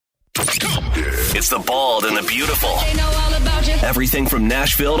It's the bald and the beautiful. Everything from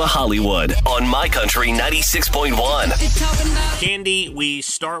Nashville to Hollywood on My Country 96.1. Cande, we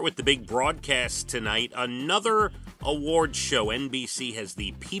start with the big broadcast tonight. Another award show. NBC has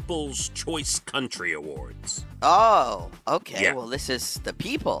the People's Choice Country Awards. Oh, okay. Yeah. Well, this is the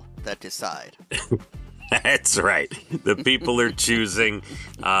people that decide. That's right. The people are choosing.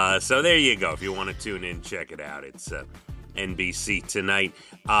 So there you go. If you want to tune in, check it out. It's NBC tonight.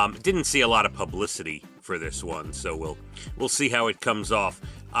 Didn't see a lot of publicity for this one, so we'll see how it comes off.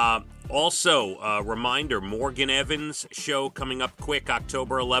 Also, reminder, Morgan Evans' show coming up quick,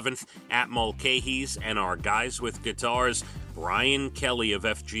 October 11th at Mulcahy's, and our guys with guitars, Brian Kelly of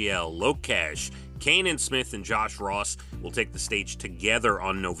FGL, Locash, Kanan Smith, and Josh Ross will take the stage together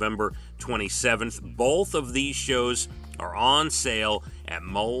on November 27th. Both of these shows are on sale at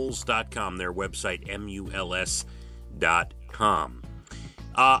moles.com, their website, muls.com.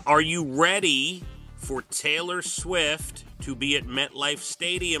 Are you ready for Taylor Swift to be at MetLife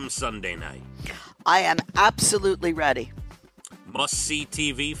Stadium Sunday night? I am absolutely ready. Must-see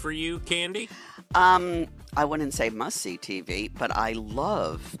TV for you, Cande? I wouldn't say must-see TV, but I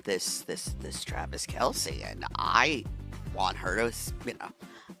love this Travis Kelce, and I want her to,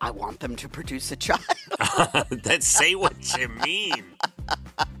 I want them to produce a child. That's say what you mean.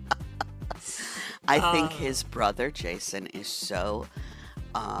 I think his brother, Jason, is so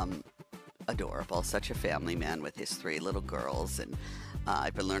adorable, such a family man with his 3 little girls, and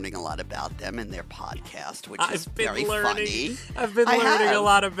I've been learning a lot about them in their podcast, which is very funny. I've been learning a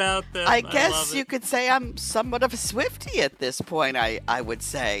lot about them. I guess you could say I'm somewhat of a Swiftie at this point, I would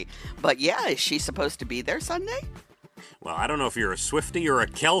say. But yeah, is she supposed to be there Sunday? Well, I don't know if you're a Swiftie or a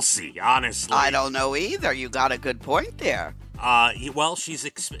Kelsey, honestly. I don't know either. You got a good point there. Well,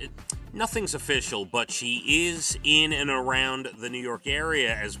 nothing's official, but she is in and around the New York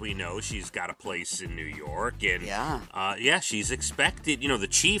area, as we know. She's got a place in New York, and she's expected. The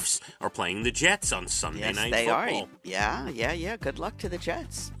Chiefs are playing the Jets on Sunday Night Football. Yes, they are. Yeah. Good luck to the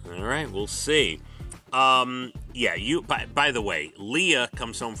Jets. All right, we'll see. By the way, Leah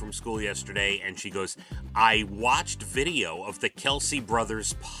comes home from school yesterday, and she goes, I watched video of the Kelce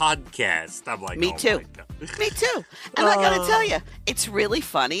Brothers podcast. I'm like, Me too. Me too. And I gotta tell you, it's really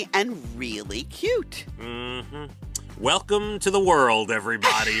funny and really cute. Mm-hmm. Welcome to the world,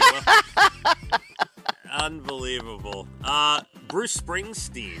 everybody. Unbelievable. Bruce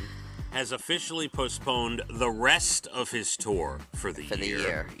Springsteen has officially postponed the rest of his tour for the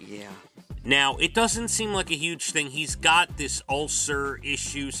year. Yeah. Now, it doesn't seem like a huge thing. He's got this ulcer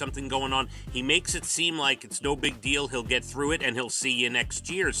issue, something going on. He makes it seem like it's no big deal. He'll get through it, and he'll see you next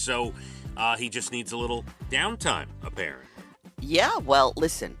year. So he just needs a little downtime, apparently. Yeah, well,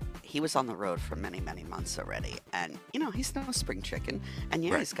 listen, he was on the road for many, many months already. And, he's no spring chicken. And,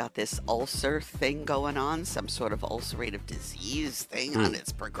 he's got this ulcer thing going on, some sort of ulcerative disease thing, and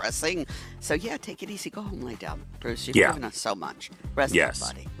it's progressing. So, take it easy. Go home, lay down. Bruce, you've given us so much. Rest up,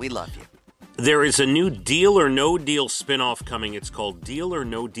 buddy. We love you. There is a new Deal or No Deal spinoff coming. It's called Deal or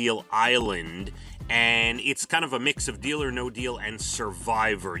No Deal Island, and it's kind of a mix of Deal or No Deal and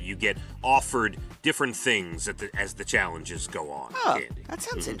Survivor. You get offered different things as the challenges go on. Oh, that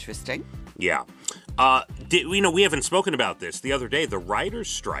sounds interesting. Yeah. We haven't spoken about this. The other day, the writer's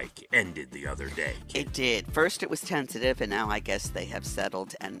strike ended the other day. It did. First it was tentative, and now I guess they have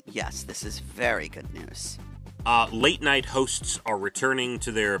settled, and yes, this is very good news. Late night hosts are returning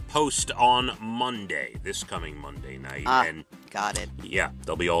to their post on Monday, this coming Monday night. Got it. Yeah,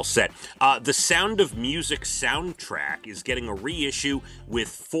 they'll be all set. The Sound of Music soundtrack is getting a reissue with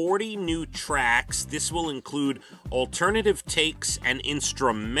 40 new tracks. This will include alternative takes and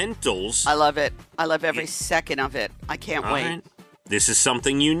instrumentals. I love it. I love every second of it. I can't wait. Right. This is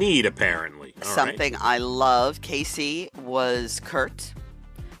something you need, apparently. Something I love. Casey was Kurt,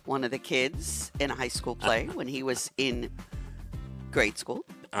 one of the kids in a high school play when he was in grade school.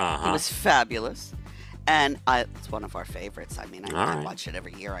 He was fabulous. And it's one of our favorites. I mean, I watch it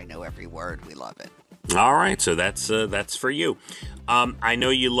every year. I know every word. We love it. All right, so that's for you. I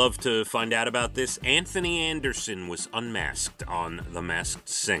know you love to find out about this. Anthony Anderson was unmasked on The Masked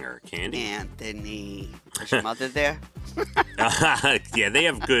Singer. Cande? Anthony. Was your mother there? Yeah, they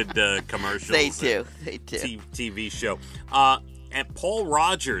have good commercials. They do. TV show. And Paul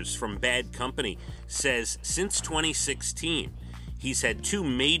Rogers from Bad Company says since 2016, he's had 2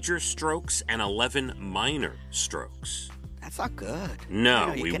 major strokes and 11 minor strokes. That's not good.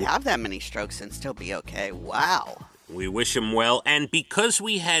 No. You can have that many strokes and still be okay. Wow. We wish him well. And because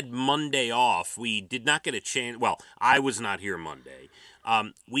we had Monday off, we did not get a chance. Well, I was not here Monday.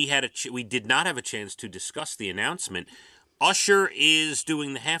 We did not have a chance to discuss the announcement. Usher is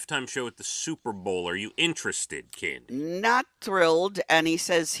doing the halftime show at the Super Bowl. Are you interested, Cande? Not thrilled, and he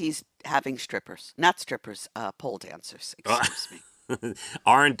says he's having strippers. Not strippers, pole dancers, excuse me.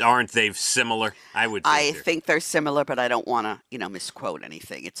 Aren't they similar? I think they're similar, but I don't want to, misquote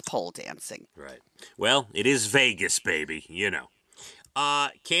anything. It's pole dancing. Right. Well, it is Vegas, baby,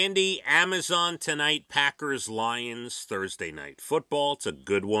 Cande, Amazon tonight, Packers, Lions, Thursday night football. It's a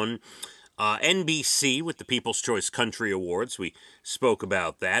good one. NBC with the People's Choice Country Awards. We spoke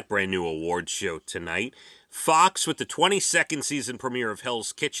about that. Brand new award show tonight. Fox with the 22nd season premiere of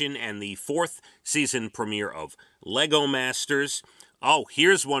Hell's Kitchen and the 4th season premiere of Lego Masters. Oh,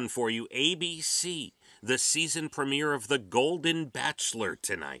 here's one for you. ABC, the season premiere of The Golden Bachelor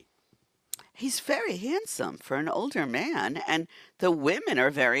tonight. He's very handsome for an older man, and the women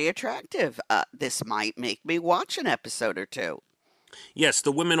are very attractive. This might make me watch an episode or two. Yes,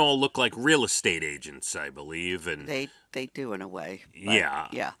 the women all look like real estate agents, I believe, and they do in a way.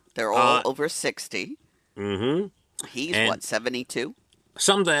 Yeah, they're all over 60. Mm-hmm. He's 72.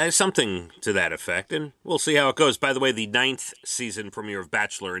 Something to that effect, and we'll see how it goes. By the way, the 9th season premiere of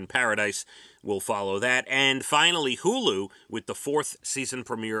Bachelor in Paradise will follow that. And finally, Hulu with the 4th season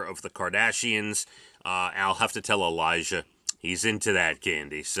premiere of The Kardashians. I'll have to tell Elijah he's into that,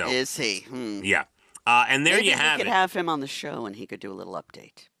 Cande. So is he? Yeah. And there you have it. We could have him on the show, and he could do a little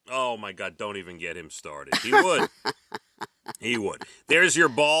update. Oh, my God, don't even get him started. He would. He would. There's your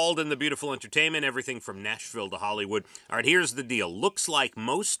Bald and the Beautiful entertainment, everything from Nashville to Hollywood. All right, here's the deal. Looks like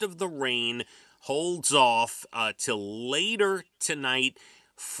most of the rain holds off till later tonight.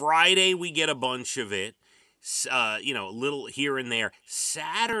 Friday, we get a bunch of it. A little here and there.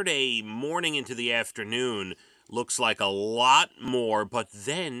 Saturday morning into the afternoon looks like a lot more, but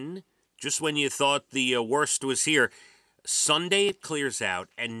then, just when you thought the worst was here, Sunday it clears out,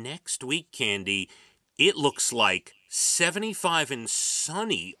 and next week, Cande, it looks like 75 and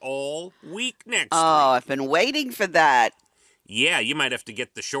sunny all week next week. Oh, I've been waiting for that. Yeah, you might have to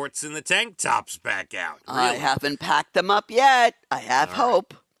get the shorts and the tank tops back out. Really. I haven't packed them up yet. I have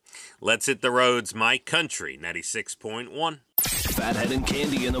hope. Let's hit the roads. My Country 96.1. Phathead and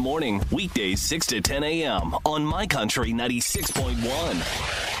Cande in the morning, weekdays 6 to 10 a.m. on My Country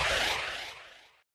 96.1.